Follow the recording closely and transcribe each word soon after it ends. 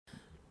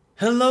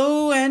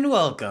Hello and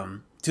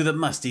welcome to the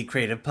Musty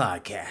Creative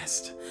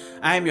Podcast.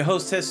 I am your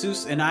host,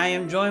 Jesus, and I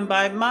am joined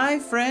by my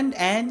friend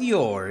and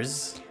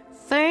yours,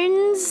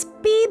 Ferns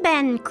B.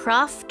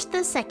 Bancroft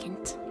II.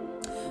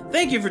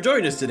 Thank you for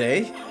joining us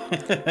today.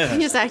 You're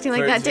just acting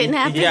like that didn't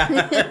happen.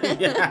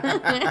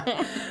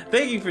 Yeah.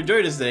 Thank you for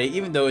joining us today,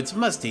 even though it's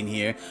musting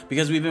here,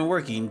 because we've been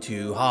working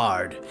too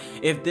hard.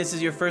 If this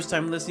is your first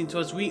time listening to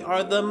us, we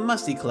are the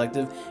Musty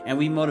Collective, and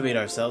we motivate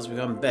ourselves to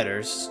become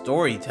better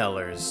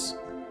storytellers.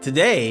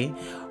 Today,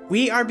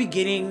 we are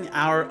beginning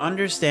our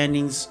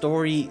Understanding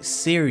Story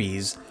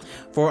series.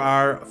 For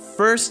our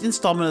first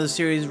installment of the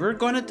series, we're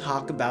going to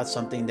talk about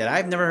something that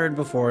I've never heard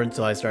before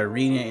until I started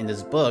reading it in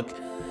this book.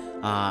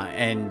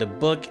 And the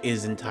book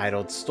is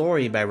entitled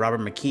Story by Robert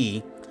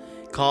McKee,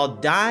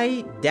 called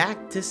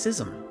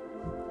Didacticism.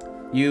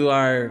 Are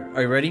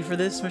you ready for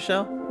this,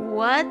 Michelle?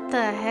 What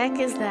the heck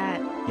is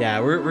that? Yeah,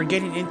 we're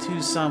getting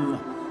into some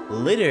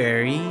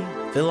literary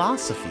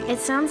philosophy. It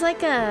sounds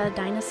like a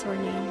dinosaur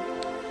name.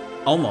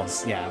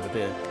 Almost, yeah, A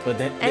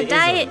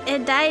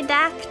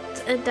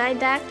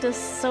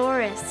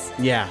didactosaurus.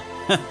 Yeah.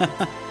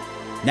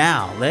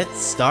 Now, let's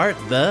start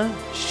the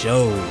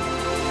show.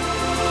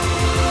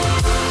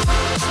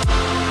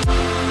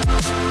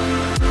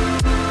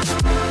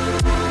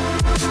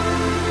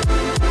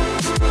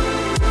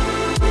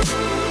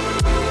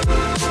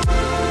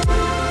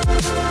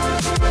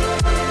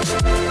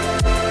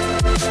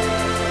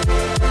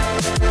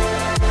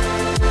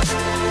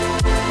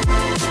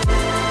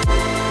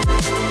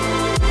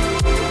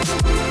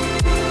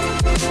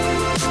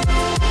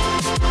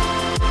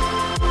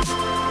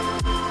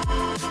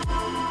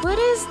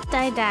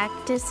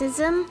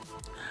 Didacticism?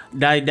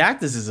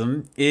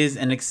 Didacticism is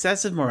an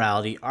excessive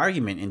morality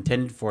argument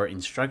intended for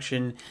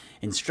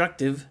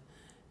instructive.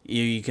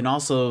 You can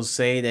also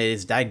say that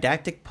it's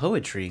didactic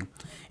poetry.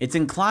 It's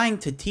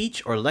inclined to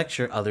teach or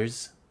lecture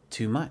others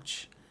too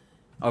much.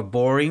 A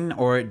boring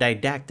or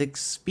didactic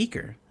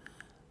speaker.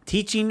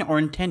 Teaching or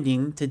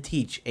intending to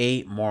teach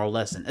a moral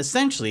lesson.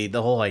 Essentially,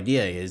 the whole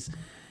idea is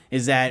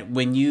that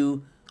when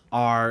you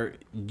are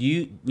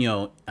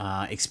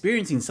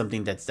experiencing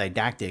something that's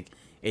didactic,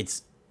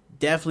 it's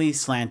definitely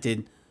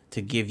slanted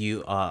to give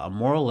you a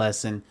moral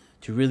lesson,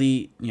 to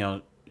really,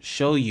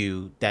 show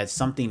you that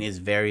something is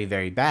very,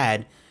 very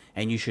bad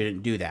and you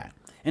shouldn't do that.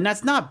 And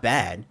that's not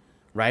bad,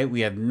 right?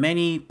 We have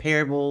many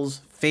parables,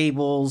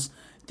 fables,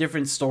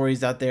 different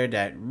stories out there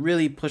that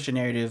really push a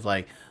narrative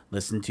like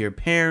listen to your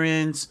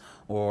parents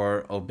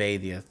or obey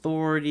the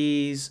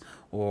authorities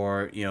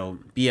or,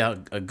 be a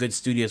good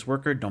studious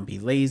worker, don't be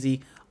lazy,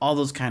 all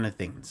those kind of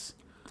things.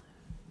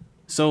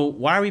 So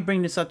why are we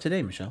bringing this up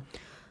today, Michelle?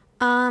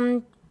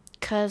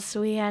 'Cause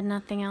we had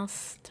nothing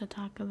else to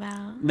talk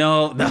about.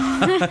 No, that's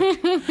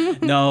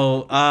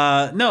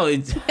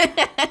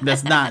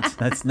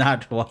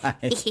not why.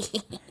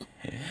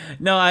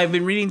 No, I've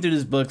been reading through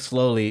this book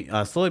slowly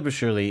but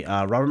surely,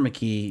 Robert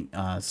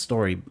McKee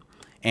story,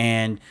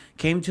 and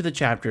came to the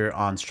chapter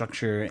on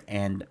structure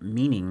and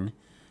meaning,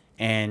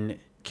 and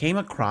came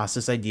across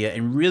this idea.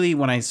 And really,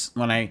 when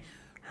I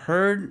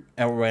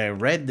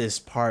read this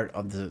part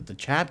of the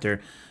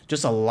chapter,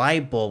 just a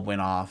light bulb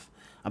went off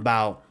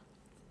about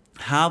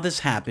how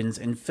this happens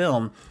in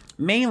film.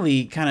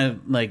 Mainly kind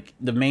of like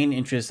the main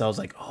interest, I was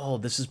like, oh,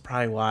 this is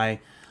probably why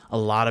a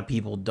lot of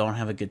people don't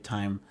have a good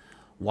time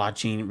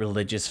watching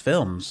religious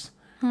films.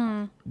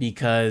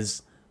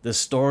 Because the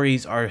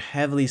stories are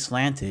heavily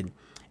slanted.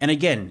 And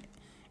again,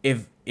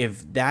 if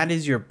that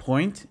is your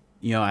point,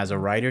 as a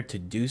writer to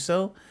do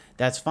so,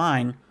 that's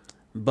fine.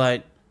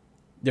 But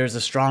there's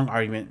a strong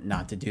argument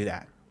not to do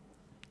that.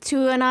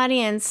 To an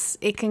audience,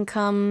 it can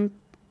come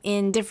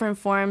in different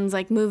forms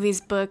like movies,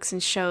 books,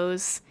 and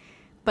shows.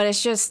 But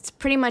it's just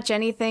pretty much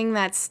anything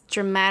that's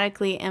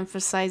dramatically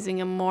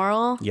emphasizing a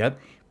moral. Yep.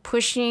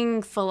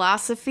 Pushing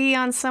philosophy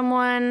on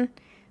someone,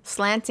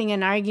 slanting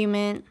an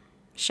argument,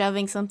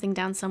 shoving something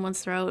down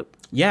someone's throat.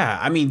 Yeah,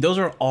 I mean, those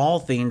are all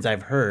things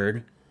I've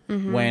heard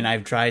when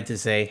I've tried to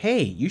say,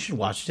 hey, you should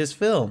watch this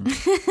film.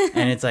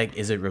 And it's like,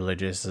 is it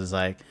religious? It's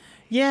like,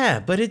 yeah,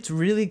 but it's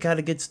really got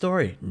a good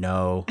story.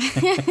 No,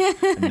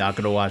 I'm not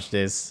going to watch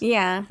this.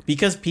 Yeah.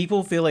 Because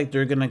people feel like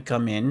they're going to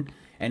come in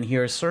and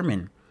hear a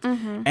sermon.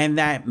 And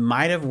that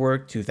might have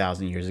worked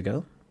 2,000 years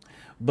ago.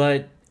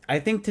 But I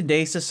think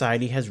today's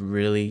society has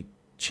really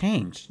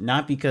changed.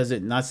 Not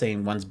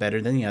saying one's better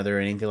than the other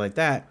or anything like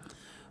that.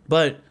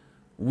 But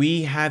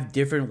we have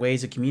different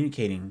ways of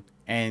communicating.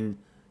 And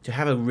to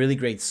have a really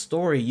great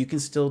story, you can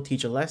still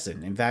teach a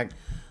lesson. In fact,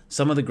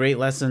 some of the great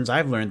lessons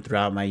I've learned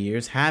throughout my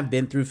years have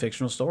been through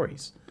fictional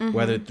stories,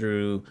 whether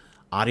through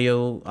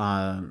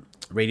audio,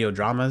 radio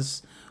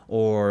dramas,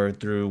 or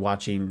through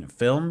watching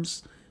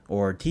films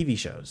or TV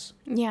shows.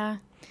 Yeah.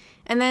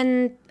 And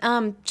then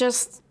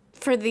just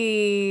for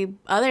the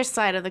other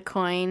side of the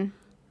coin,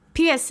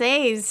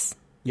 PSAs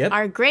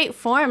are great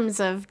forms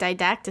of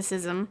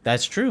didacticism.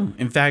 That's true.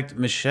 In fact,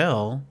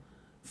 Michelle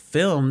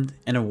filmed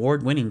an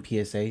award-winning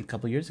PSA a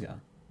couple years ago.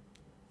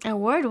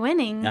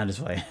 Award-winning? I'm just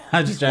trying.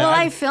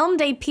 I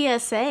filmed a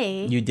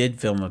PSA. You did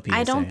film a PSA.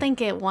 I don't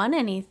think it won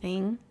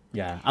anything.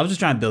 Yeah, I was just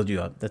trying to build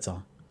you up. That's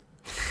all.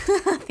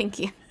 Thank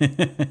you.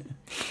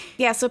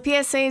 Yeah, so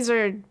PSAs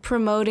are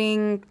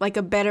promoting like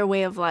a better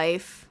way of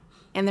life,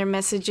 and their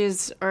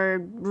messages are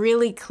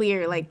really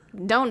clear. Like,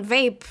 don't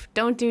vape,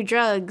 don't do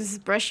drugs,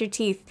 brush your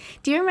teeth.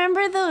 Do you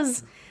remember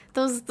those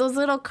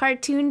little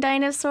cartoon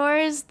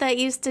dinosaurs that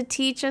used to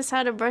teach us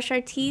how to brush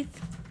our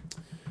teeth?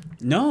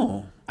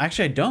 No,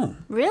 actually, I don't.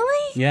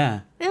 Really?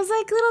 Yeah. It was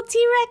like little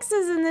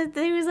T-Rexes, and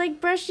he was like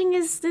brushing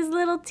his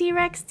little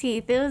T-Rex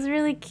teeth. It was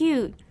really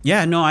cute.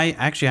 Yeah, no, I'm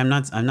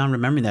not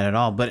remembering that at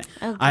all. But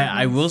Oh,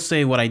 I will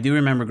say what I do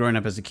remember growing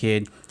up as a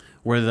kid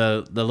were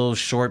the little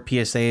short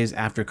PSAs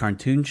after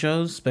cartoon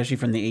shows, especially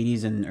from the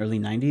 80s and early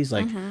 90s,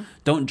 like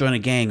don't join a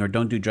gang or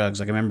don't do drugs.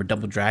 Like I remember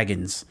Double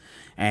Dragons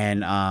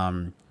and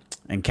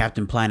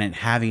Captain Planet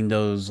having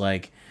those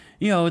like,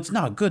 it's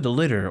not good to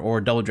litter,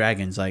 or Double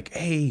Dragons like,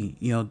 hey,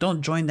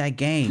 don't join that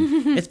gang.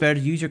 It's better to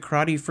use your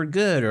karate for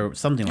good, or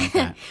something like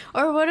that.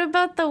 Or what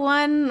about the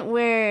one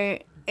where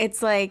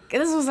it's like,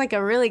 this was like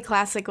a really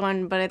classic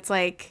one, but it's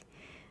like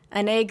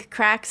an egg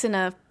cracks in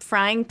a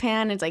frying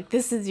pan. It's like,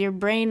 this is your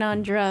brain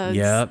on drugs.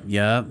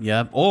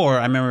 Yep. Or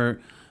I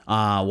remember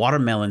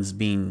watermelons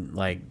being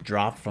like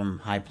dropped from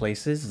high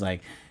places. It's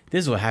like,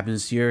 this is what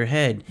happens to your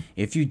head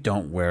if you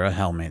don't wear a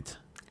helmet.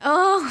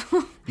 Oh,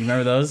 you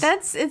remember those?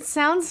 it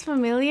sounds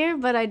familiar,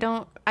 but I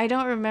don't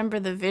remember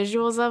the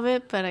visuals of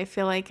it, but I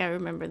feel like I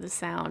remember the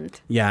sound.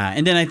 Yeah,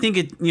 and then I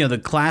think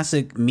the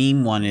classic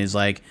meme one is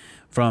like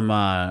from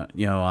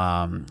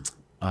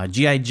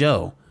G.I.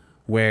 Joe,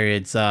 where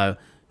it's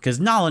because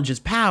knowledge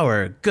is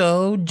power,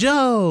 go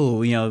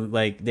Joe.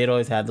 Like they'd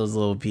always have those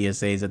little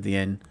PSAs at the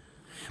end.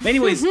 But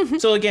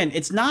anyways, so again,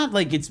 it's not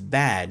like it's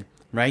bad,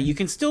 right? You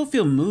can still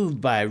feel moved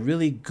by a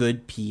really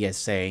good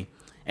PSA.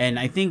 And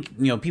I think,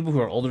 people who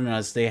are older than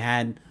us, they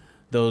had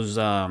those,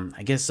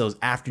 I guess those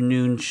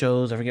afternoon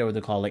shows. I forget what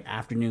they're called, like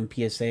afternoon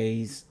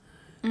PSAs,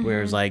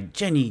 where it's like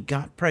Jenny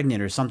got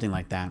pregnant or something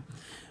like that.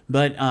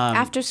 But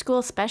after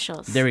school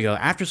specials. There we go.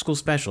 After school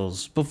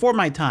specials. Before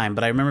my time,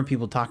 but I remember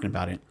people talking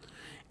about it.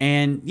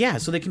 And yeah,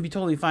 so they can be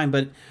totally fine.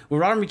 But what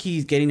Robert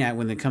McKee's getting at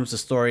when it comes to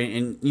story,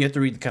 and you have to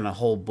read the kind of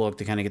whole book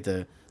to kind of get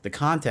the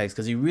context,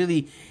 because he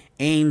really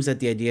aims at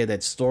the idea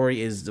that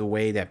story is the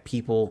way that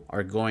people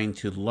are going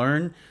to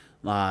learn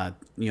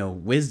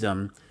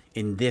wisdom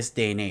in this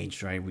day and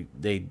age, right?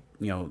 The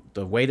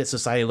way that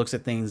society looks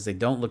at things, they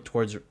don't look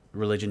towards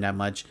religion that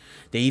much.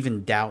 They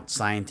even doubt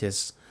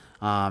scientists,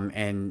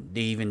 and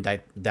they even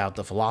doubt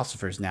the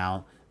philosophers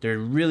now. They're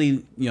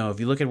really, if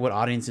you look at what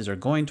audiences are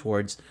going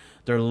towards,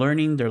 they're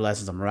learning their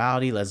lessons of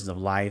morality, lessons of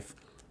life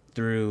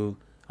through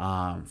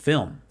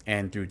film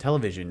and through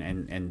television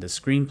and the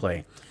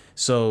screenplay.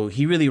 So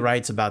he really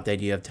writes about the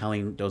idea of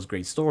telling those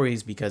great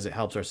stories because it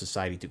helps our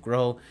society to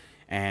grow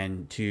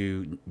and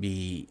to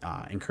be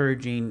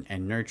encouraging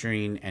and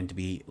nurturing and to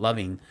be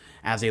loving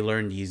as they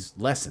learn these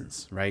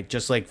lessons, right?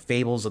 Just like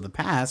fables of the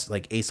past,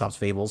 like Aesop's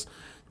fables,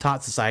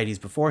 taught societies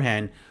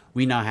beforehand,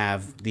 we now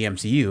have the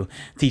MCU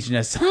teaching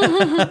us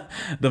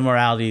the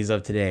moralities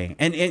of today.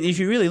 And if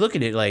you really look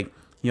at it, like,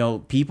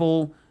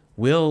 people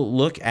will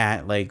look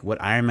at like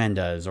what Iron Man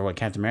does or what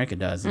Captain America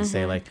does and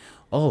say like,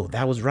 oh,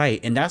 that was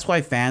right. And that's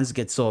why fans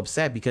get so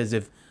upset, because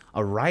if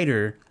a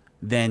writer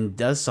then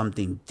does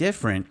something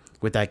different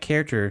with that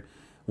character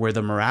where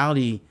the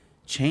morality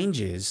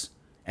changes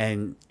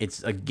and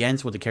it's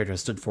against what the character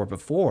has stood for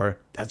before,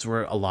 that's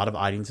where a lot of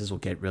audiences will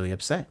get really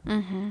upset.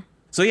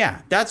 So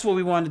yeah, that's what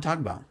we wanted to talk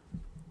about.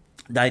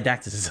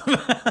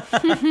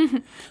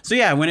 Didacticism. So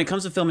yeah, when it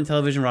comes to film and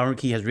television, Robert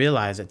McKee has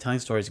realized that telling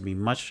stories can be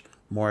much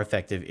more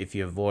effective if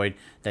you avoid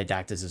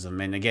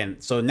didacticism. And again,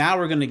 so now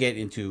we're going to get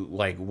into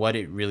like what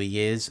it really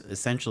is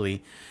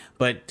essentially,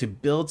 but to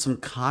build some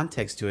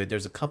context to it,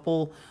 there's a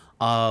couple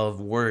of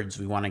words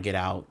we want to get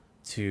out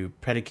to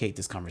predicate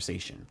this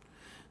conversation.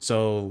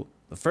 So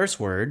the first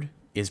word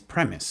is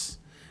premise,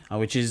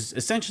 which is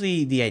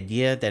essentially the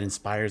idea that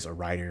inspires a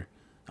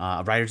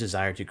writer's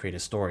desire to create a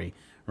story,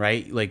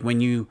 right? Like when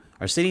you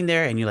are sitting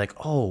there and you're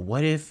like, oh,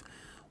 what if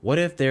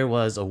there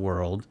was a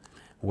world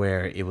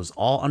where it was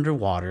all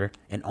underwater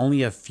and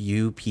only a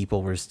few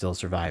people were still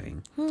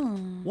surviving?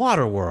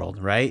 Water world,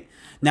 right?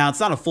 Now, it's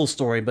not a full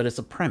story, but it's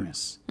a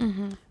premise.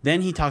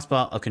 Then he talks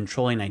about a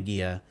controlling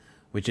idea,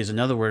 which is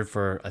another word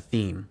for a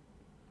theme.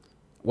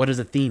 What is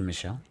a theme,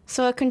 Michelle?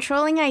 So a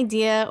controlling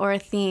idea or a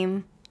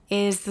theme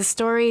is the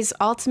story's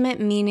ultimate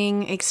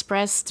meaning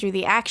expressed through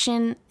the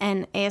action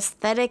and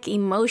aesthetic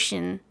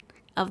emotion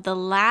of the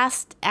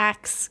last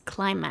act's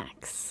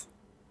climax.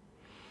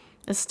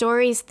 A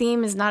story's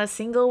theme is not a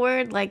single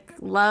word like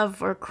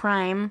love or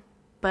crime,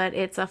 but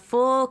it's a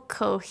full,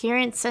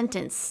 coherent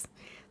sentence.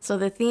 So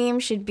the theme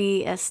should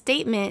be a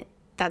statement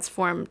that's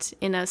formed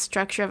in a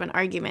structure of an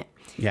argument.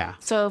 Yeah.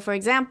 So, for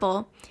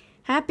example,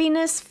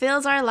 happiness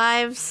fills our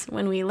lives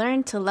when we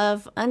learn to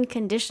love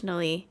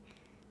unconditionally.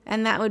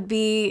 And that would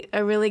be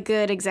a really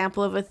good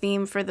example of a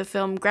theme for the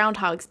film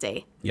Groundhog's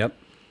Day. Yep.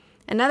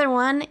 Another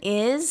one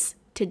is,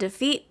 to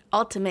defeat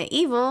ultimate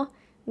evil,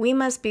 we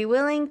must be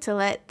willing to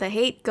let the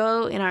hate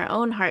go in our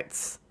own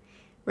hearts.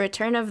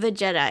 Return of the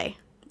Jedi.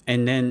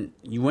 And then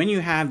when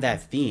you have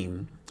that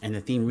theme, and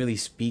the theme really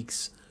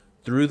speaks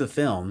through the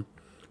film,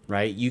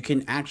 right? You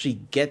can actually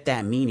get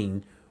that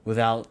meaning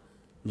without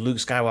Luke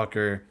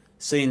Skywalker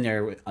sitting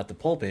there at the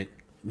pulpit,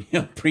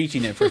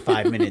 preaching it for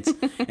 5 minutes.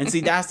 And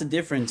see, that's the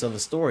difference of a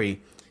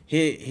story.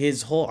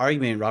 His whole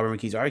argument, Robert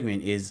McKee's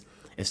argument, is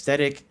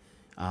aesthetic,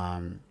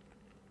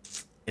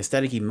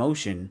 aesthetic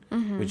emotion,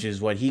 which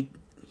is what he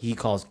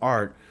calls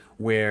art,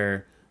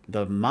 where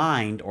the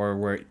mind, or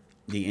where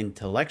the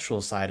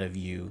intellectual side of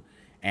you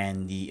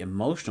and the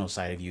emotional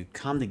side of you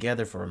come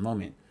together for a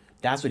moment.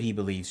 That's what he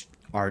believes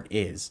art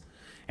is.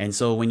 And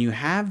so when you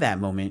have that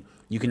moment,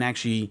 you can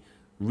actually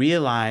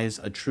realize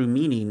a true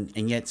meaning,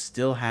 and yet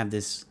still have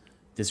this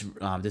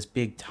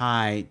big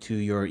tie to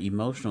your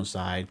emotional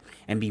side,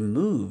 and be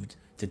moved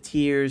to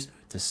tears,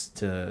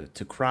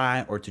 to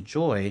cry, or to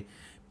joy,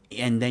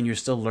 and then you're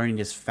still learning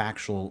this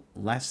factual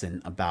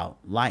lesson about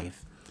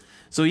life.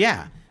 So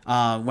yeah,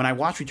 when I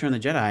watched Return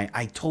of the Jedi,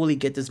 I totally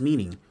get this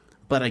meaning.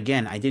 But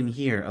again, I didn't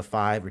hear a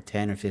 5 or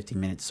 10 or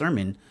 15-minute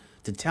sermon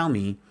to tell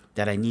me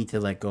that I need to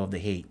let go of the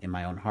hate in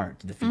my own heart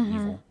to defeat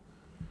evil.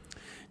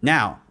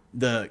 Now,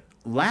 the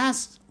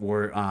last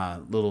word,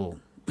 little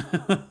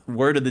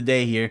word of the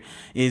day here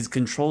is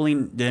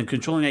controlling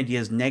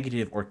ideas,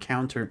 negative or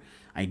counter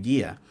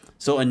idea.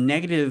 So a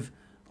negative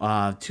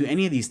to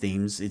any of these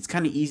themes, it's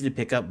kind of easy to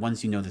pick up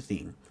once you know the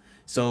theme.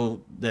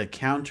 So the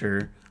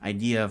counter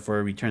idea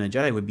for Return of the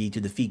Jedi would be,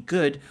 to defeat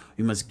good,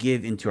 we must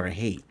give into our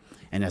hate.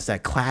 And that's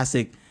that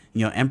classic,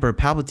 Emperor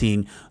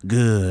Palpatine,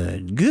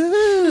 good.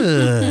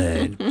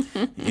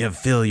 You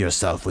fill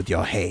yourself with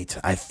your hate.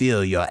 I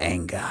feel your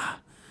anger.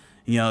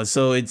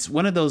 So it's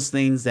one of those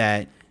things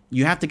that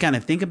you have to kind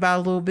of think about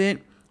a little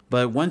bit.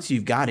 But once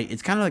you've got it,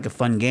 it's kind of like a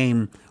fun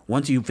game.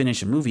 Once you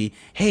finish a movie,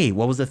 hey,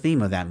 what was the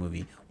theme of that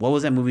movie? What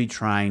was that movie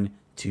trying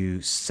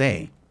to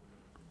say?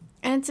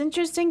 And it's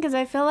interesting because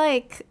I feel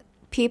like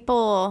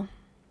people,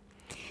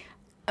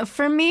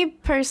 for me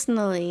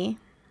personally,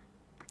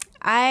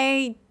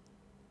 I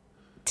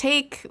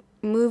take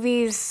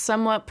movies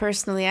somewhat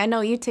personally. I know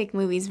you take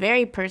movies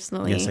very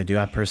personally. Yes, I do.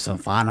 I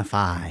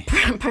personify.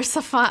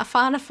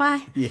 Personify?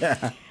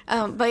 Yeah.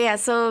 But yeah,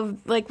 so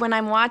like when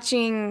I'm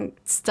watching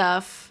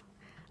stuff,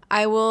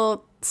 I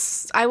will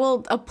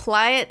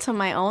apply it to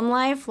my own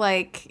life.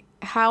 Like,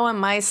 how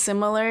am I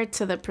similar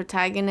to the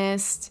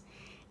protagonist?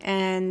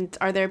 And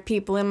are there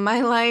people in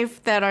my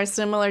life that are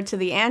similar to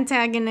the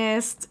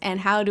antagonist? And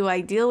how do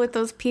I deal with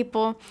those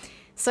people?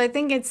 So I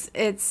think it's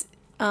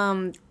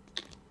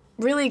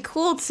really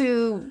cool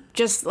to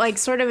just like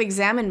sort of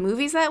examine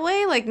movies that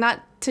way, like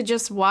not to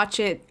just watch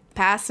it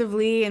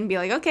passively and be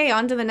like, okay,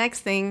 on to the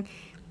next thing,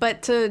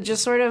 but to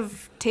just sort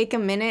of take a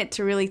minute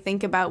to really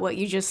think about what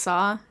you just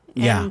saw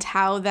and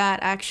how that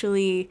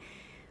actually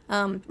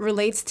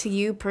relates to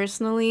you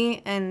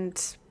personally,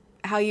 and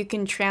how you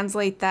can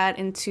translate that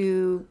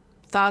into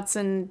thoughts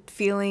and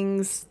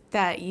feelings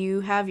that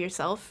you have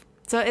yourself.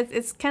 So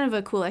it's kind of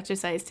a cool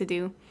exercise to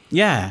do.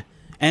 Yeah.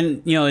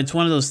 And, it's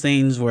one of those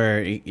things where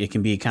it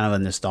can be kind of a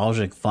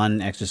nostalgic, fun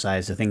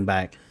exercise to think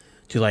back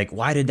to, like,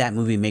 why did that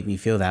movie make me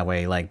feel that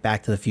way? Like,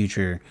 Back to the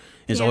Future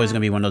is always going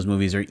to be one of those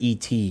movies, or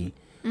E.T.,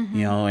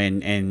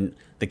 and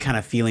the kind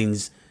of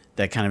feelings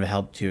that kind of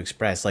help to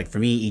express. Like, for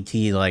me,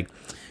 E.T., like,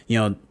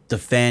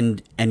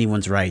 defend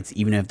anyone's rights,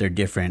 even if they're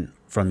different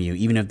from you,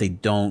 even if they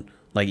don't,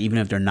 like, even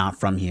if they're not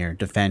from here,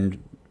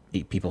 defend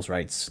people's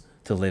rights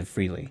to live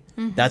freely.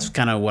 That's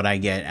kind of what I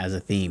get as a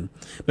theme.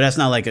 But that's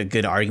not like a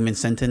good argument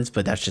sentence,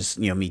 but that's just,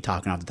 me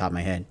talking off the top of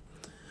my head.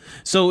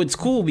 So it's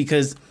cool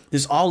because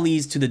this all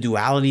leads to the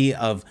duality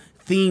of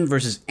theme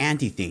versus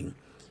anti-theme,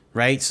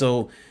 right?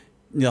 So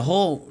the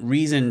whole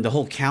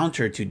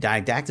counter to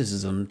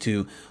didacticism,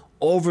 to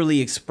overly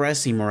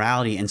expressing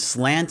morality and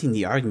slanting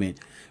the argument,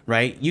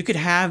 right? You could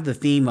have the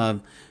theme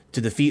of,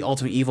 to defeat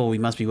ultimate evil, we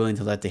must be willing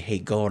to let the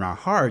hate go in our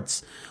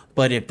hearts.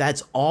 But if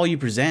that's all you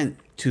present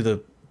to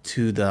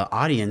the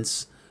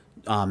audience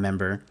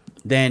member,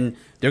 then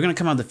they're going to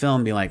come out of the film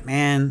and be like,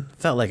 man,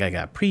 felt like I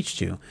got preached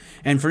to.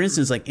 And for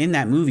instance, like in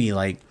that movie,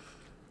 like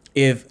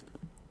if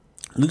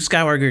Luke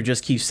Skywalker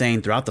just keeps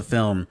saying throughout the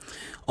film,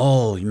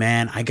 oh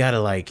man, I got to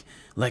like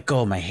let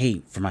go of my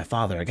hate for my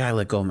father. I got to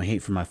let go of my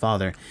hate for my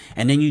father.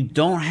 And then you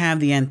don't have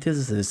the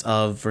antithesis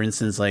of, for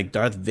instance, like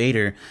Darth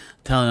Vader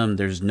telling him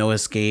there's no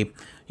escape.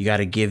 You got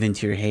to give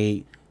into your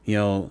hate.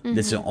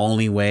 This is the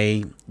only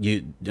way.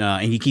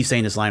 And he keeps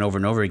saying this line over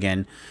and over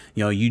again.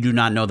 You do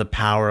not know the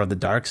power of the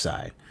dark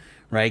side,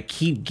 right?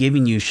 Keep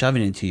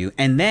shoving it to you.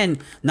 And then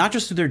not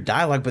just through their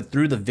dialogue, but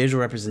through the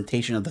visual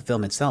representation of the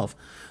film itself.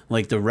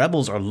 Like the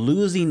rebels are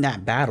losing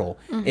that battle.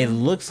 It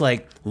looks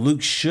like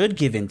Luke should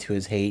give in to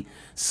his hate,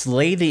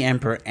 slay the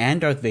Emperor and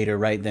Darth Vader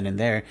right then and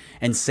there,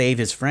 and save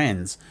his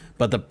friends.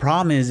 But the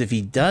problem is, if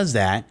he does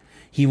that,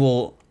 he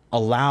will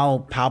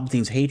allow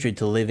Palpatine's hatred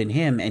to live in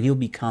him, and he'll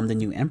become the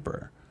new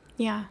Emperor.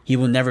 Yeah. He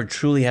will never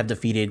truly have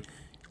defeated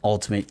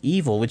ultimate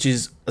evil, which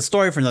is a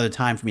story for another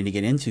time for me to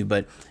get into.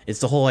 But it's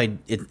the whole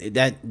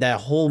that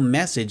whole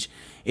message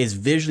is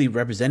visually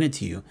represented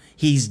to you.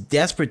 He's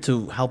desperate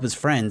to help his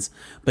friends,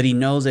 but he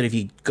knows that if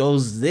he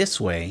goes this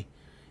way,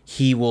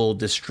 he will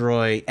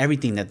destroy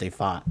everything that they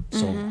fought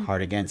so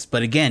hard against.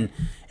 But again,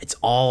 it's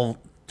all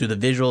through the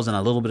visuals and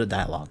a little bit of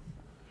dialogue.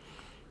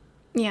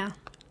 Yeah.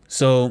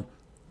 So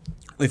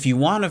if you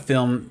want a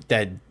film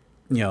that,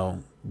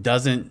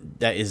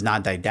 that is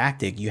not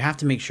didactic, you have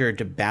to make sure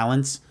to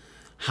balance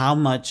how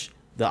much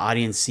the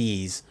audience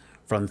sees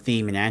from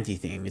theme and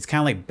anti-theme. It's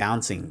kind of like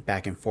bouncing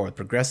back and forth,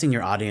 progressing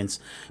your audience,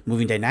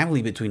 moving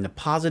dynamically between the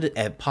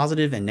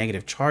positive and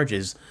negative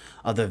charges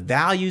of the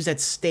values at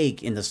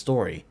stake in the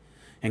story.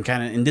 And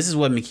this is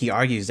what McKee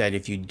argues, that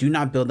if you do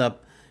not build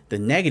up the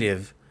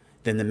negative,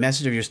 then the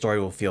message of your story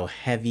will feel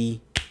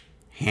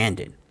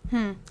heavy-handed.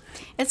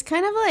 It's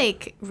kind of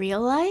like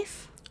real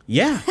life.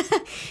 Yeah.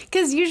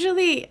 Because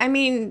usually, I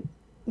mean,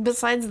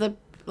 besides the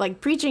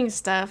preaching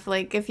stuff,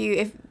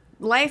 if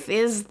life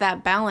is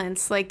that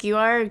balance, you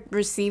are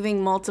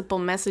receiving multiple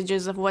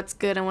messages of what's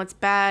good and what's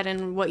bad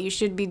and what you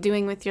should be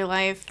doing with your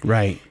life.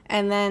 Right.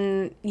 And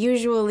then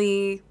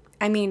usually,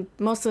 I mean,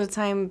 most of the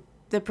time,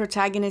 the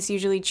protagonist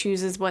usually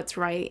chooses what's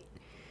right.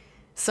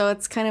 So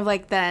it's kind of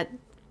like that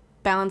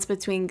balance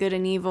between good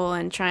and evil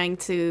and trying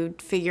to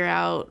figure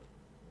out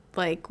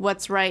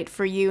what's right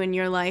for you in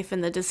your life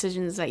and the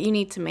decisions that you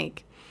need to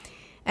make.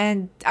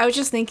 And I was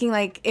just thinking,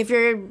 for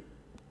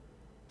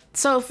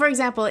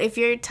example, if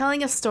you're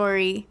telling a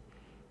story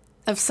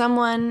of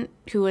someone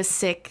who was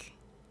sick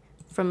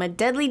from a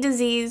deadly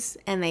disease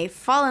and they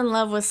fall in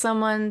love with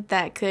someone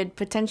that could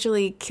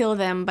potentially kill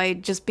them by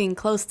just being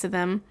close to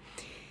them,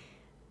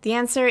 the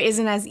answer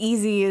isn't as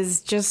easy as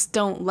just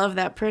don't love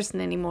that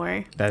person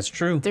anymore. That's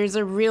true. There's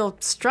a real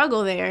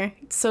struggle there.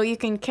 So you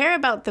can care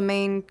about the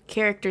main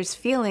character's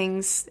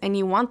feelings and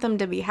you want them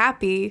to be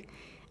happy,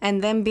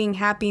 and them being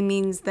happy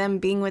means them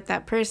being with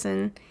that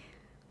person,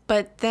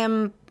 but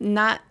them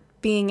not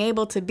being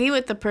able to be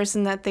with the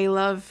person that they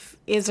love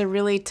is a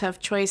really tough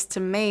choice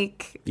to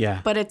make. Yeah.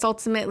 But it's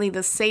ultimately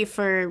the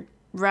safer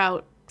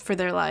route for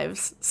their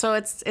lives. So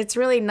it's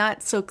really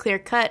not so clear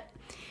cut,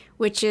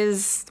 which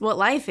is what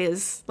life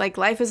is.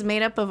 Life is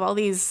made up of all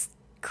these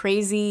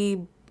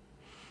crazy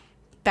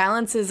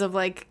balances of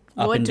up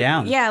and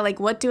down. Yeah,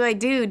 what do I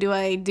do? Do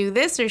I do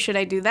this or should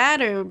I do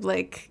that? Or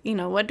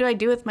what do I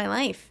do with my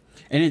life?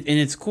 And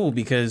it's cool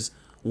because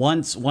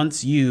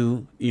once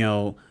you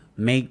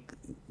make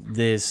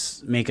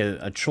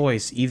a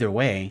choice either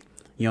way,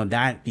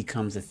 that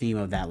becomes the theme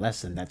of that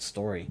lesson, that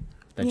story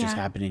that just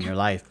happened in your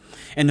life.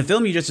 And the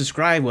film you just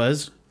described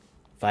was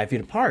 5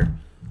 Feet Apart,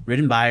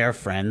 written by our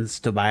friends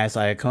Tobias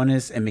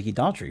Iaconis and Mickey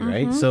Daltrey,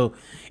 right? So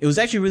it was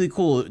actually really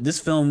cool. This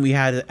film we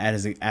had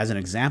as an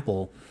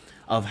example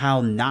of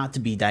how not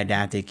to be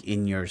didactic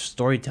in your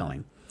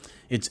storytelling.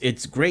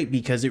 It's great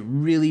because it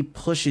really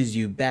pushes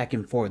you back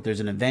and forth. There's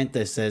an event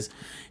that says,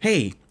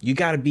 hey, you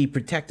got to be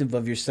protective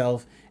of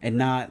yourself and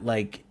not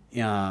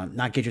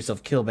not get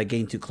yourself killed by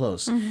getting too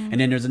close. And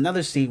then there's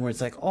another scene where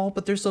it's like, oh,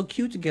 but they're so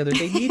cute together.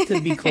 They need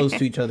to be close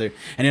to each other.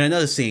 And then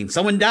another scene,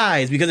 someone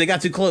dies because they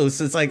got too close.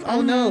 It's like,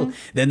 oh no.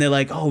 Then they're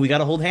like, oh, we got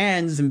to hold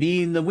hands and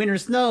be in the winter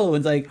snow.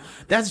 It's like,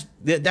 that's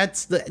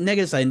the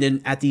negative side. And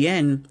then at the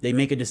end, they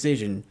make a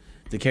decision.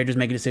 The characters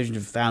make a decision to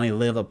finally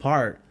live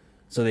apart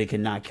so they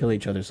can not kill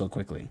each other so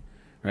quickly.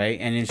 Right?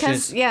 And it's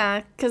just...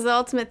 Yeah, because the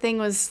ultimate thing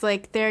was,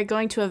 they're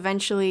going to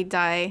eventually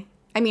die.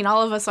 I mean,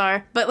 all of us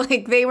are, but,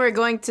 they were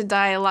going to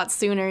die a lot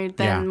sooner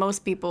than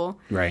most people.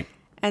 Right.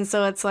 And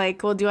so it's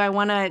well, do I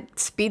want to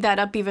speed that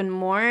up even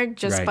more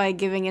just by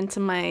giving into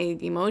my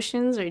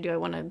emotions, or do I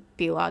want to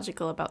be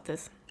logical about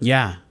this?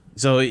 Yeah.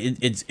 So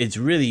it's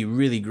really,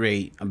 really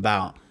great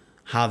about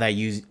how that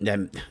movie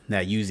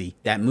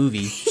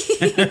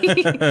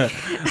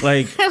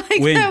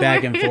went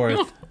back and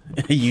forth.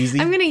 Yuzi?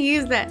 I'm gonna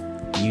use that.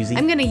 Yuzi?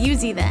 I'm gonna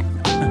Yuzi that.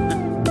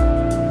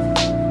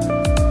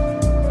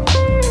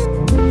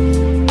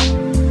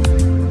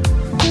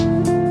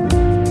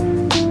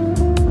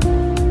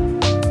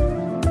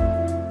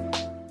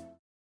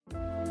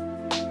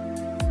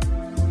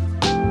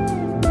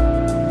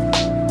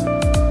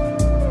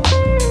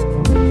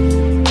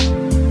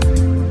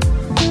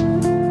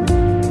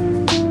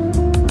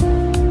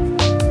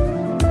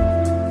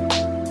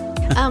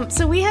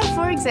 So we have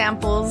 4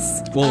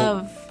 examples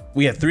of...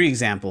 We have 3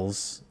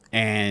 examples,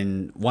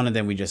 and one of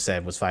them we just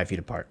said was 5 Feet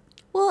Apart.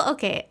 Well,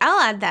 okay,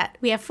 I'll add that.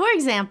 We have 4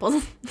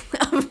 examples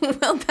of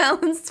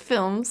well-balanced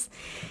films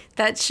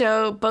that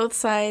show both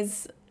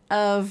sides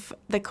of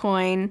the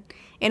coin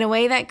in a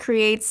way that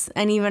creates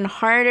an even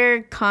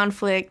harder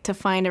conflict to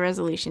find a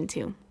resolution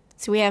to.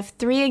 So we have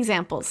 3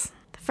 examples.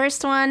 The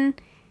first one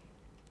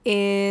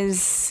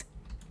is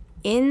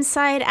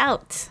Inside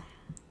Out.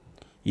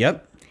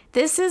 Yep.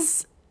 This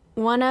is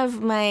one of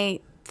my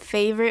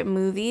favorite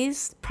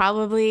movies,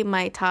 probably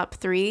my top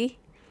 3.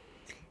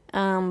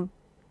 But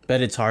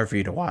it's hard for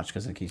you to watch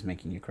because it keeps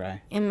making you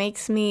cry. It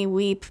makes me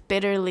weep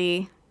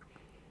bitterly.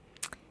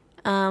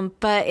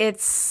 But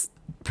it's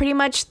pretty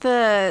much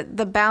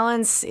the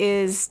balance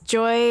is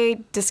Joy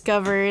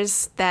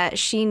discovers that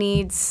she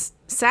needs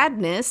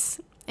sadness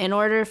in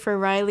order for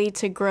Riley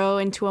to grow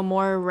into a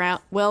more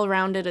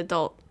well-rounded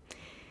adult.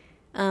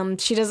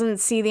 She doesn't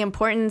see the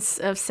importance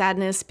of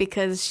sadness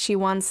because she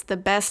wants the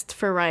best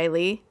for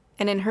Riley.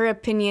 And in her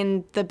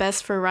opinion, the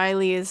best for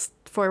Riley is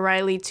for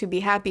Riley to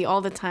be happy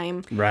all the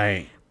time.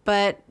 Right.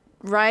 But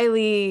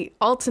Riley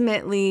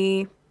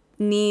ultimately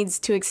needs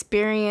to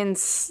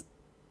experience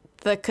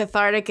the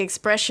cathartic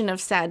expression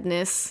of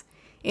sadness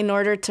in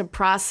order to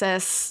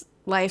process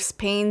life's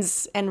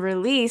pains and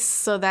release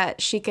so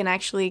that she can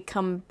actually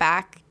come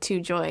back to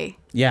joy.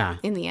 Yeah.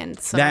 In the end.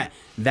 So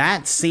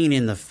that scene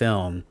in the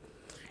film,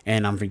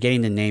 and I'm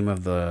forgetting the name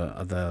of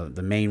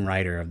the main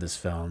writer of this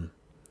film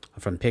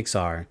from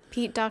Pixar.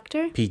 Pete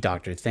Docter? Pete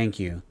Docter, thank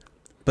you.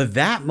 But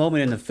that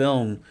moment in the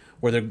film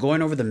where they're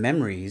going over the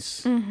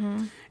memories,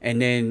 and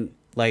then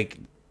like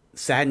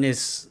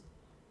sadness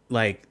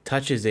like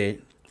touches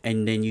it,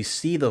 and then you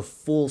see the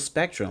full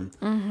spectrum.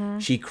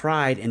 She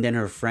cried, and then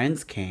her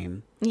friends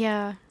came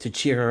to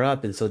cheer her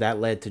up, and so that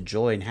led to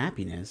joy and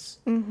happiness.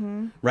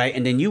 Right?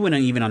 And then you went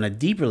on even on a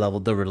deeper level,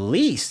 the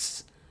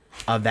release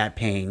of that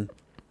pain,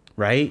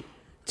 right?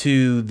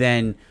 To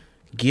then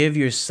give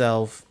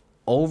yourself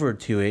over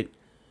to it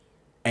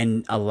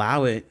and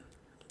allow it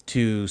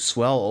to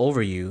swell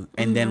over you,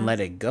 and then let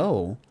it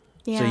go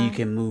so you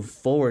can move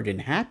forward in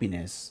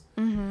happiness.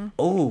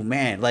 Oh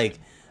man, like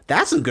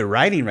that's some good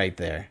writing right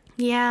there.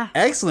 Yeah.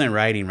 Excellent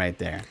writing right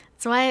there.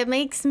 That's why it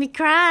makes me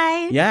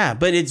cry. Yeah,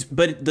 but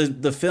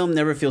the film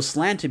never feels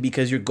slanted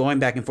because you're going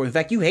back and forth. In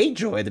fact, you hate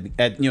joy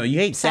you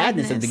hate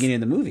sadness at the beginning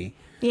of the movie.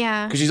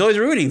 Yeah. Because she's always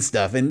ruining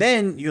stuff, and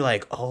then you're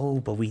like, oh,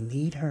 but we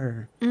need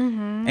her.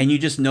 And you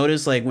just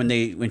notice like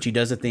when she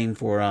does a thing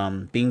for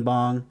Bing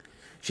Bong,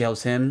 she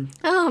helps him.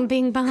 Oh,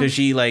 Bing Bong. Because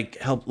she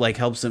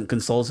helps him,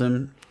 consoles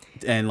him,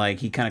 and like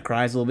he kind of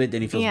cries a little bit,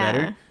 then he feels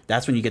better.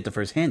 That's when you get the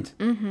first hint.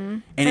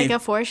 And it's like a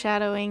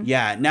foreshadowing.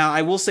 Yeah. Now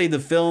I will say the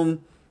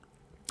film,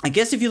 I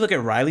guess if you look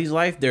at Riley's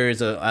life, there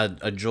is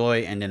a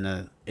joy, and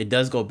then it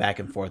does go back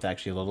and forth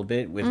actually a little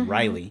bit with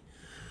Riley.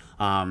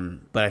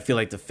 But I feel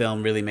like the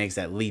film really makes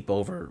that leap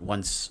over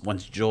once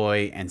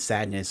joy and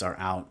sadness are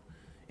out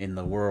in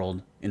the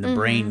world, in the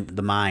brain,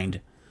 the mind,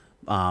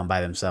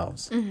 by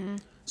themselves.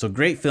 So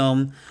great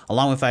film,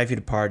 along with 5 Feet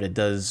Apart. It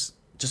does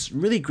just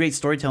really great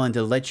storytelling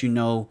to let you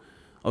know,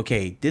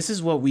 okay, this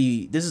is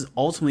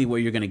ultimately what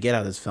you're going to get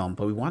out of this film,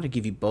 but we want to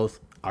give you both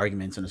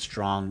arguments in a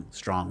strong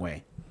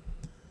way.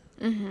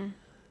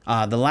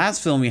 The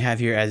last film we have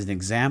here as an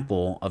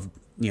example of,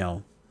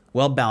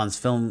 well-balanced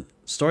film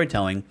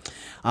storytelling.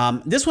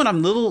 This one, I'm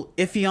a little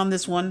iffy on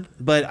this one,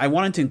 but I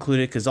wanted to include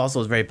it because also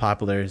it's very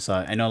popular. So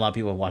I know a lot of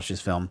people have watched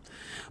this film.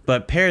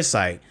 But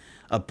Parasite,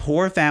 a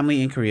poor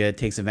family in Korea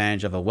takes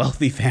advantage of a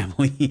wealthy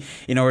family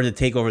in order to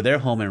take over their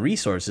home and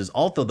resources.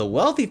 Although the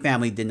wealthy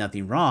family did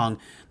nothing wrong,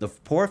 the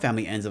poor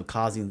family ends up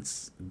causing,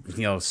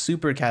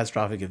 super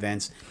catastrophic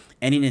events,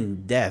 ending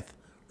in death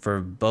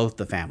for both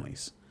the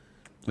families.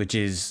 Which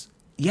is,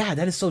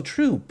 that is so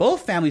true.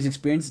 Both families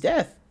experience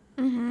death.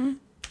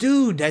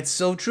 Dude, that's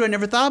so true. I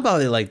never thought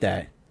about it like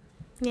that.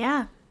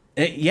 Yeah.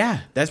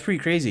 That's pretty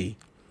crazy.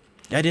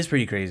 That is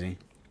pretty crazy.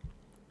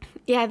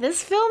 Yeah,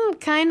 this film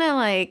kind of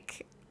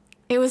like,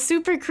 it was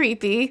super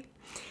creepy,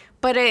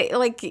 but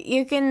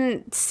you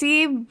can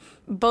see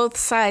both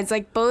sides.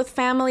 Like both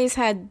families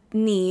had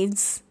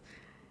needs,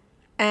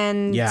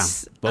 and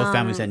both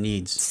families had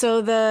needs.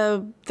 So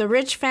the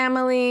rich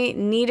family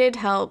needed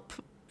help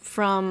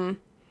from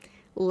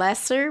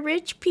lesser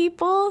rich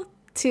people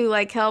to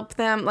like help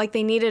them. Like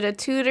they needed a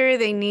tutor,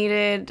 they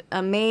needed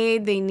a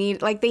maid, they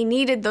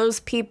needed those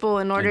people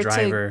in order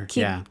to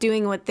keep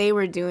doing what they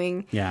were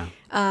doing. Yeah.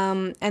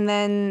 And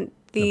then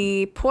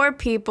the poor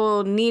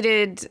people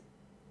needed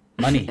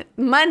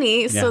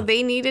money, so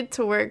they needed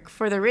to work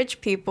for the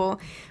rich people.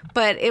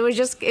 But it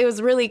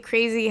was really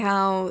crazy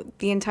how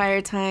the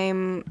entire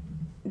time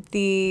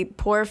the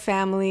poor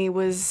family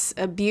was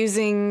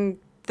abusing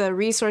the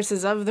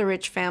resources of the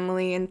rich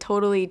family and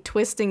totally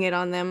twisting it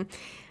on them.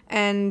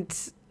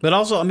 But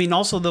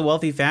also the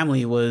wealthy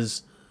family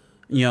was,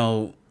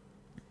 in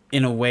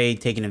a way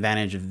taking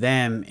advantage of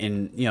them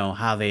in,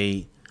 how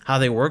they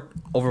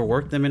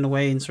overworked them in a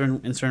way in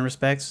certain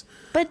respects.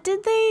 But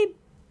did they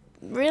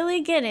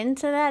really get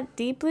into that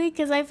deeply?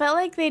 Because I felt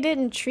like they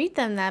didn't treat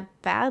them that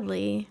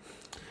badly.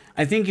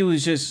 I think it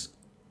was just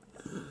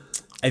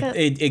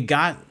it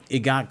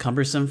got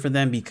cumbersome for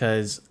them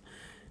because,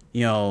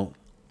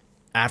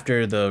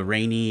 after the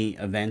rainy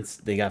events,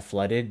 they got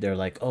flooded. They're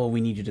like, oh, we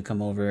need you to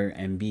come over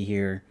and be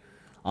here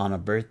on a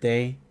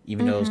birthday,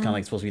 even though it was kind of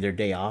like supposed to be their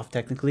day off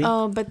technically.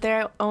 Oh, but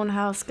their own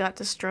house got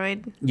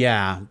destroyed.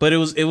 Yeah, but it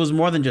was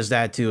more than just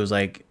that too. It was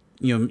like,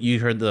 you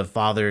heard the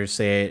father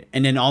say it,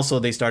 and then also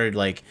they started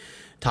like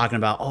talking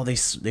about, oh,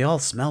 they all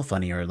smell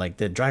funny, or like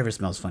the driver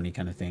smells funny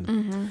kind of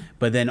thing.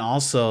 But then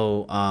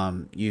also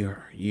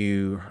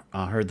you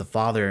heard the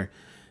father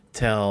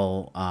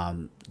tell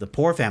the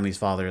poor family's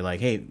father, like,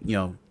 hey,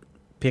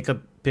 pick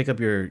up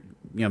your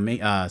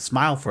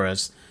smile for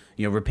us.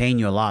 we're paying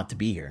you a lot to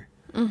be here.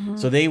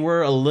 So they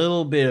were a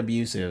little bit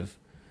abusive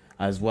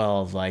as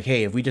well, of like,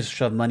 hey, if we just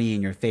shove money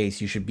in your face,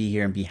 you should be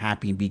here and be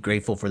happy and be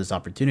grateful for this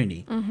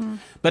opportunity.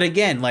 But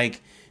again,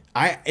 like,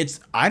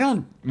 I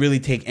don't really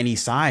take any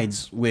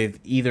sides with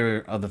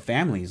either of the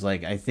families.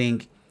 Like, I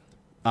think,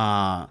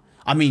 I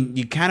mean,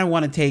 you kind of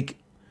want to take,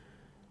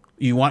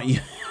 you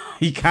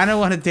kind of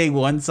want to take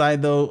one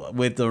side though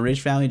with the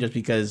rich family, just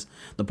because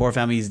the poor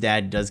family's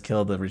dad does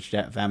kill the rich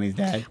family's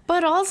dad.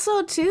 But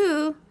also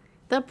too,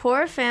 the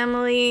poor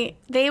family,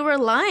 they were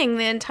lying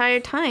the entire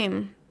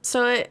time.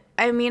 So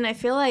I mean, I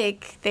feel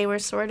like they were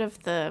sort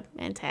of the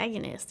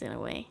antagonist in a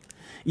way.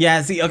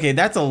 Yeah, see, okay,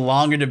 that's a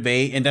longer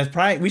debate, and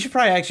we should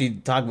probably actually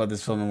talk about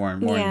this film more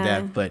in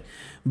depth.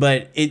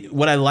 But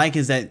what I like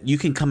is that you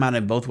can come out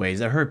in both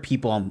ways. I heard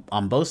people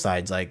on both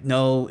sides like,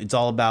 no, it's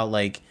all about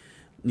like,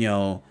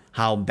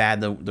 how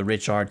bad the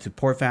rich are to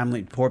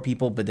poor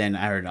people. But then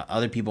I heard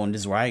other people, and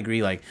this is where I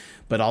agree, like,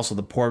 but also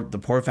the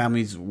poor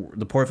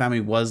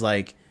family was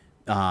like,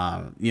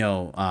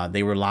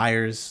 they were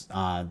liars.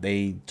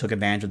 They took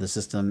advantage of the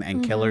system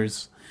and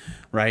killers,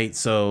 right?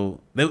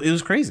 So it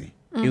was crazy.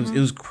 It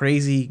was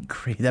crazy.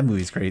 That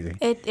movie's crazy.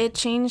 It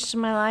changed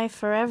my life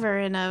forever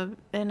in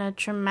a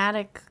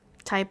traumatic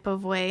type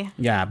of way.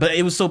 Yeah, but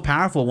it was so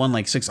powerful. It won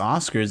like 6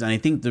 Oscars, and I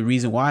think the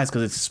reason why is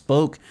because it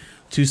spoke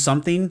to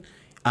something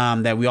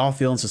that we all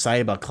feel in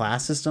society about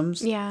class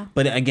systems. Yeah.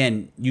 But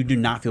again, you do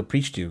not feel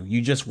preached to.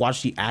 You just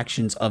watch the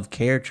actions of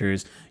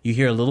characters. You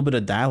hear a little bit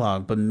of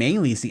dialogue, but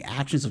mainly it's the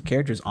actions of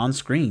characters on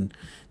screen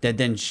that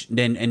then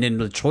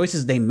the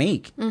choices they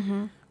make,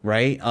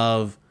 right?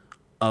 I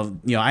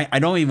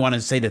don't even want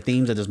to say the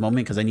themes at this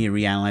moment because I need to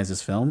reanalyze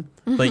this film.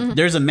 But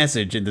there's a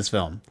message in this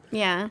film.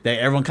 Yeah. That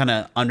everyone kind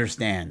of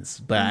understands,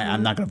 but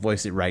I'm not going to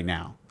voice it right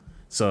now.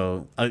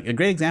 So a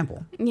great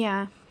example.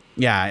 Yeah.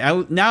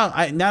 Yeah, now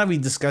that we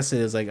discussed it,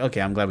 it's like, okay,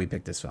 I'm glad we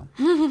picked this film.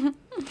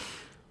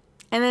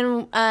 And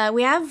then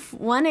we have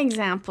one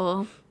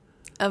example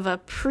of a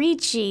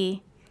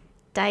preachy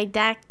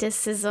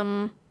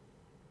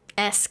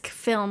didacticism-esque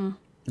film.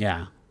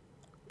 Yeah.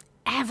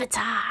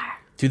 Avatar.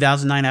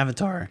 2009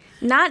 Avatar.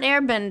 Not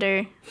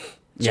Airbender.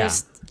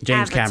 Just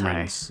James Avatar.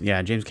 Cameron's.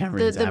 Yeah, James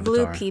Cameron's the Avatar.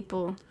 blue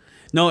people.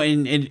 No,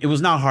 and it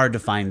was not hard to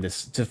find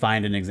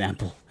an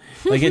example.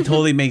 Like, it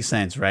totally makes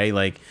sense, right?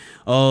 Like,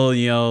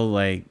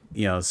 save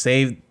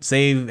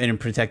and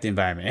protect the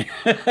environment.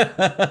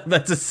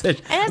 That's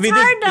essential. And it's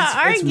hard to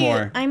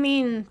argue. I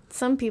mean,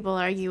 some people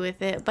argue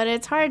with it, but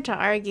it's hard to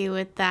argue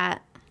with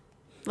that.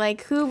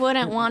 Like, who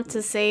wouldn't want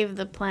to save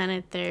the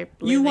planet they're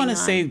living you want on?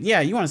 to save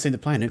the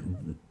planet.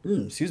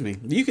 Excuse me.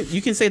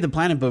 You can save the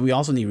planet, but we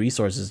also need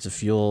resources to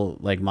fuel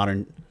like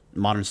modern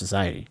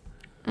society.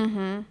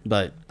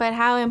 But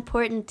how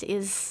important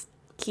is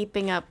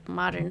keeping up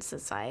modern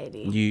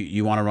society?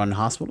 You want to run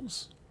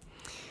hospitals?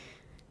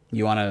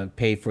 You want to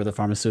pay for the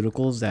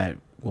pharmaceuticals that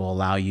will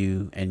allow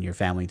you and your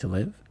family to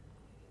live?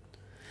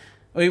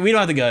 I mean, we don't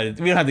have to get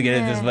into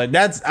this, but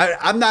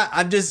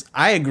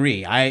I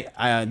agree.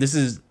 This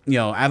is,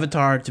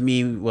 Avatar to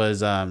me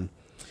was, what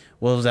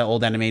was that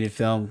old animated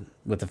film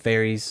with the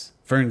fairies?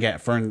 Fern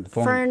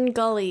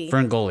Gully.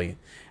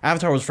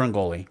 Avatar was Fern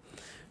Gully.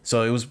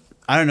 So it was,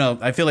 I don't know.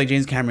 I feel like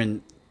James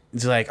Cameron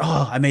is like,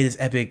 oh, I made this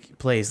epic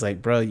place.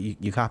 Like, bro,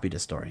 you copied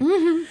this story.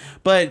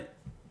 But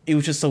it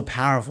was just so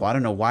powerful. I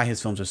don't know why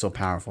his films are so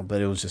powerful,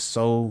 but it was just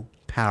so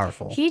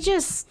powerful. He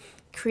just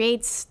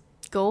creates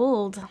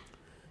gold.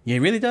 Yeah, he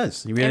really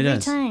does. He really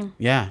does. Every time.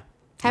 Yeah.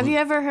 Have you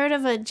ever heard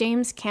of a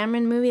James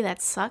Cameron movie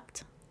that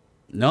sucked?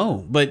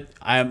 No, but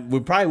we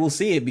probably will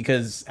see it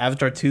because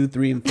Avatar 2,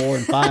 3, and 4,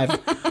 and 5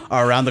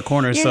 are around the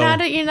corner.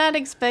 You're not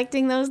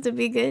expecting those to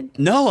be good?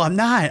 No, I'm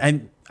not.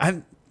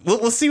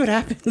 We'll see what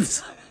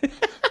happens.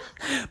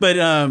 But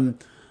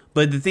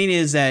the thing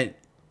is that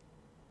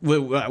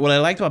what I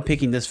liked about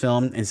picking this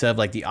film instead of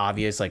like the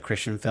obvious like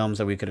Christian films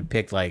that we could have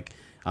picked, like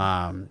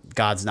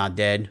God's Not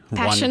Dead,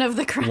 Passion of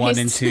the Christ, 1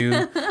 and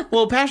 2.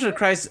 Well, Passion of the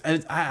Christ,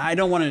 I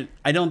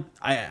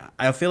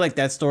feel like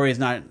that story is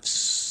not.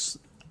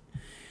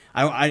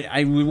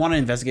 I would want to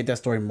investigate that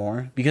story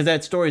more because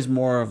that story is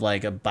more of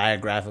like a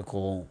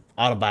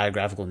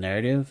autobiographical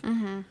narrative.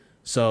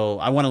 So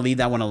I want to leave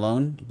that one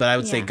alone. But I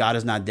would say God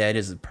is Not Dead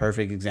is a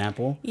perfect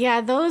example.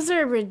 Yeah, those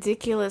are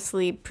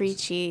ridiculously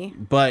preachy.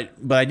 But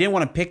I didn't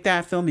want to pick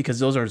that film because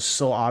those are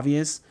so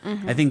obvious.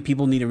 I think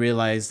people need to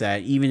realize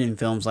that even in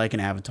films like an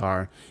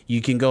Avatar,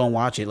 you can go and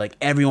watch it. Like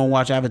everyone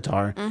watch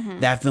Avatar.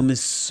 That film is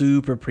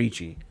super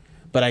preachy.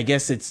 But I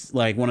guess it's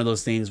like one of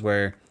those things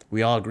where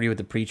we all agree with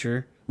the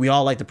preacher. We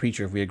all like the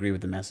preacher if we agree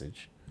with the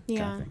message.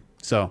 Yeah. Kind of thing.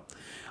 So,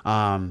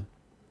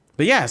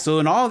 but yeah, so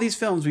in all of these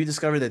films, we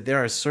discovered that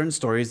there are certain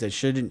stories that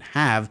shouldn't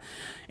have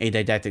a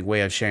didactic way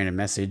of sharing a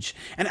message.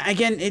 And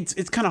again,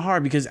 it's kind of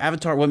hard because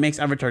Avatar, what makes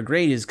Avatar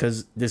great is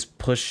because this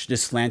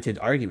slanted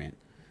argument,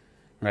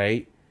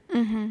 right?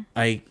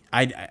 I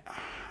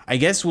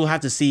guess we'll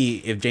have to see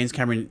if James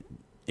Cameron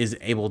is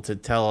able to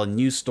tell a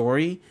new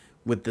story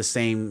with the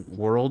same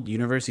world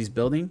universe he's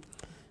building.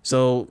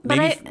 So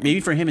maybe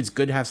for him, it's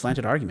good to have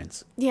slanted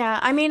arguments. Yeah,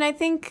 I mean, I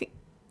think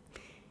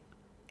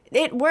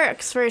it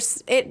works.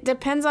 First, it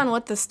depends on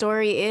what the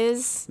story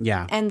is.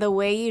 Yeah. And the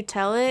way you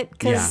tell it.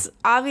 Because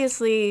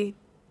obviously,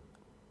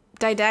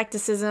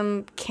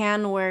 didacticism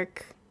can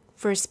work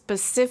for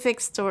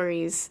specific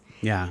stories.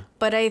 Yeah.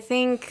 But I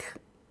think,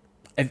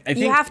 I think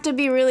you have to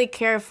be really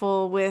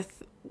careful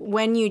with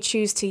when you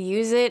choose to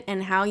use it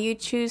and how you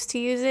choose to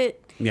use it.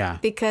 Yeah.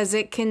 Because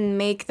it can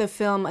make the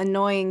film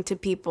annoying to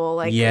people.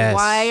 Like, yes.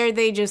 Why are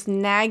they just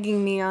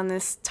nagging me on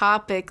this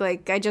topic?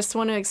 Like, I just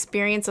want to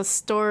experience a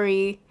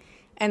story,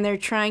 and they're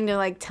trying to,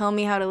 like, tell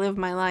me how to live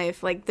my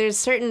life. Like, there's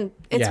certain...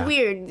 It's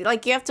weird.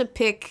 Like, you have to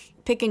pick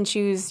and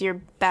choose your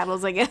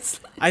battles, I guess.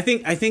 I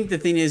think the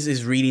thing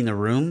is reading the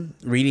room.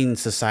 Reading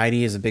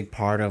society is a big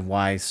part of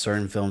why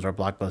certain films are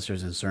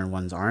blockbusters and certain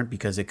ones aren't,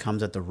 because it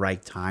comes at the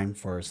right time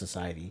for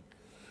society.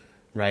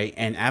 Right?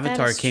 And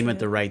Avatar came at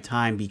the right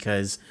time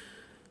because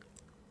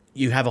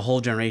you have a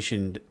whole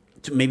generation,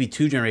 maybe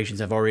 2 generations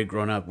have already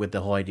grown up with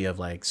the whole idea of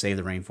like save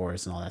the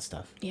rainforest and all that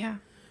stuff. Yeah.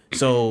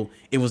 So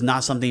it was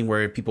not something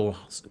where people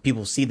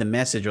see the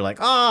message or like,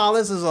 oh,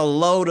 this is a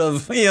load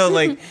of,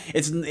 like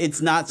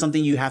it's not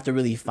something you have to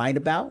really fight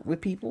about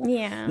with people.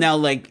 Yeah. Now,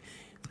 like,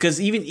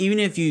 because even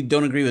if you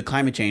don't agree with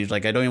climate change,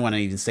 like I don't even want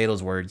to even say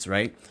those words,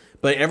 right?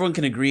 But everyone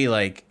can agree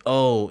like,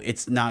 oh,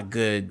 it's not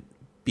good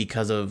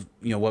because of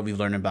what we've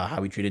learned about how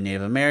we treated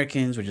Native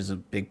Americans, which is a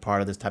big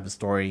part of this type of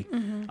story.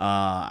 Mm-hmm.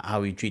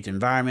 How we treat the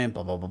environment,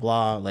 blah blah blah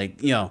blah.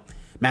 Like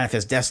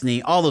manifest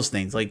destiny, all those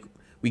things. Like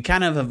we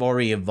kind of have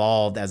already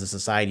evolved as a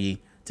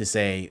society to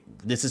say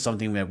this is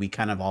something that we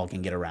kind of all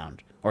can get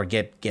around or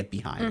get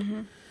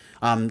behind.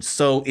 Mm-hmm.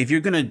 So if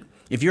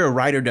you're a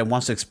writer that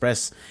wants to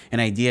express an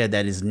idea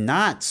that is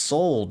not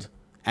sold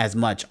as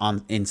much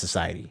in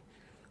society,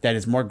 that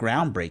is more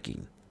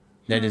groundbreaking.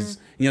 That is,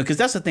 because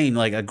that's the thing.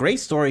 Like a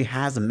great story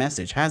has a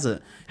message, has a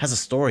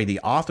story. The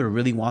author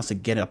really wants to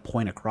get a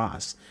point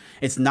across.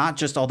 It's not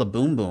just all the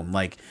boom boom.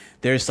 Like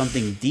there's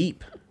something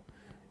deep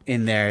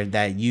in there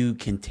that you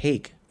can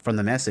take from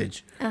the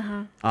message.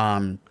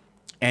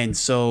 And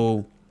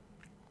so,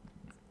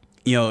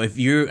 if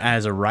you're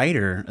as a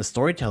writer, a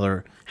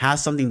storyteller,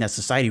 has something that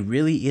society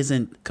really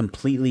isn't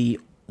completely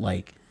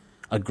like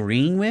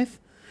agreeing with,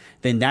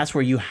 then that's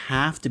where you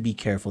have to be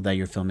careful that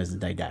your film isn't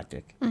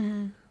didactic.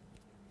 Mm-hmm.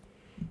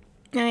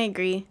 I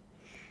agree.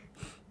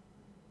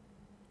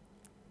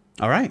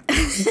 All right.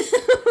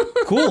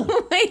 Cool.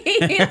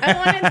 Wait, I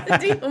wanted to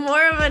do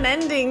more of an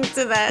ending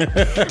to that.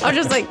 I was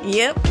just like,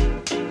 yep.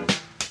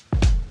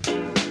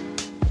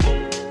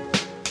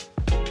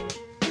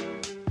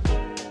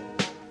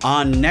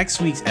 On next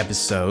week's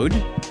episode,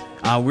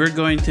 we're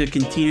going to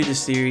continue the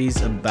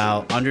series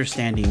about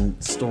understanding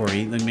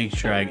story. Let me make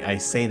sure I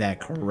say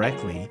that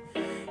correctly.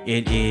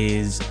 It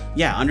is,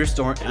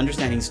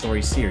 Understanding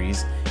Story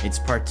series. It's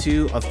part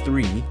 2 of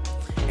 3.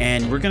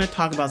 And we're going to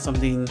talk about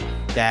something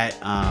that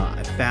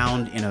I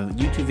found in a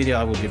YouTube video.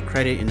 I will give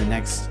credit in the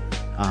next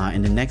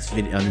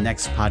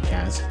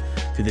podcast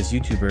to this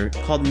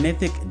YouTuber called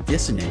Mythic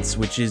Dissonance,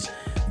 which is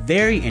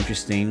very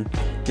interesting.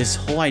 This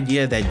whole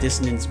idea that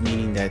dissonance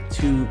meaning that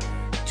two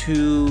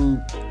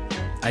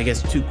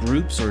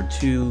groups or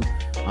two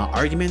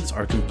arguments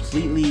are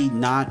completely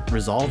not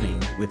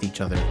resolving with each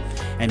other,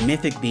 and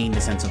mythic being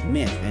the sense of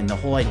myth, and the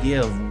whole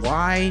idea of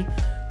why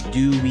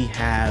do we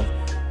have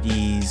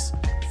these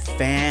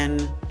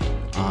fandom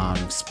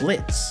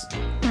splits.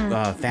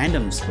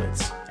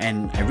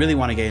 And I really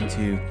want to get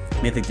into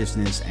Mythic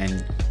Dissonance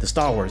and the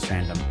Star Wars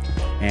fandom,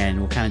 and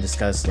we'll kind of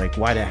discuss like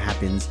why that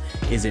happens.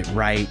 Is it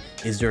right?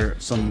 Is there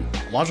some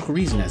logical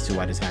reason as to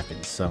why this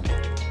happens? So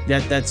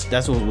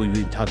that's what we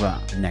will talk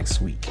about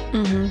next week.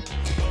 Mm-hmm.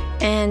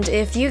 And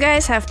if you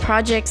guys have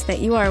projects that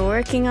you are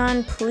working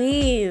on,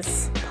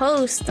 please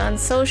post on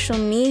social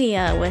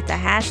media with the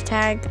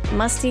hashtag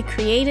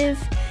MustyCreative,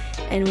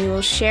 and we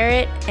will share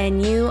it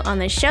and you on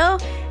the show.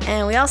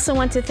 And we also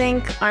want to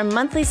thank our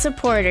monthly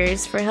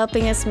supporters for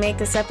helping us make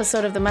this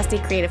episode of the Musty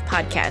Creative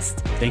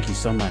Podcast. Thank you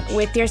so much.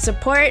 With your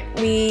support,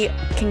 we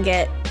can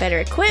get better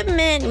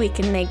equipment, we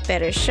can make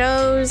better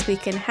shows, we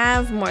can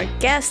have more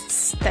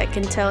guests that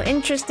can tell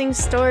interesting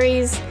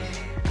stories.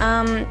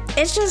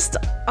 It's just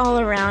all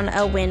around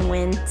a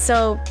win-win.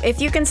 So if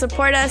you can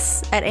support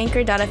us at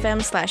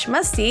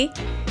anchor.fm/musty,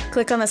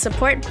 click on the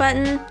support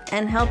button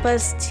and help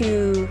us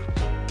to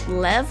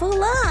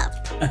level up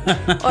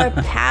or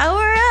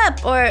power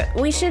up, or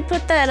we should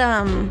put that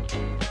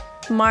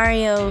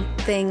Mario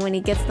thing when he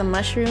gets the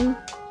mushroom.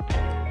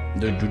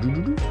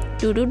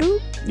 Do-do-do.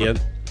 Yep.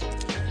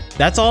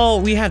 That's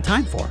all we have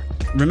time for.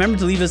 Remember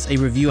to leave us a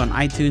review on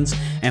iTunes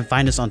and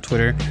find us on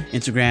Twitter,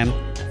 Instagram,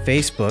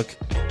 Facebook,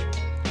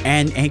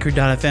 and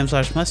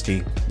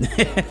anchor.fm/musty.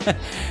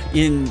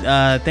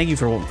 Thank you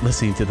for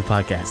listening to the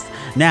podcast.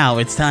 Now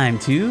it's time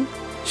to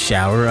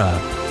shower up.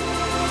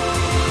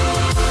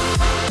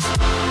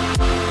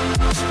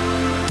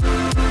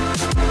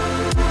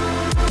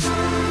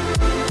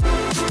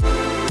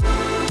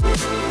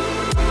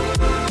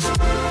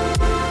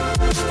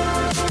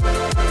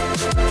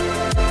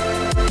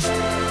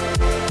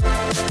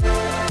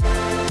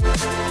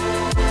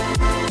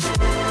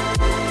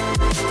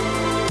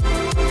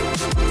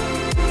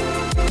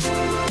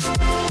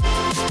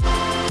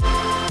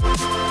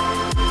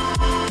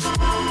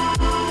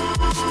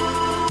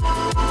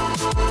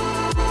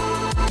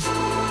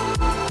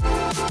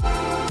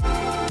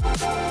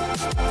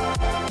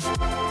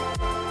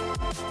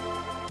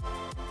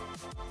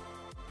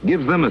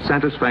 gives them a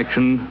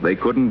satisfaction they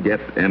couldn't get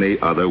any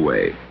other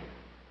way.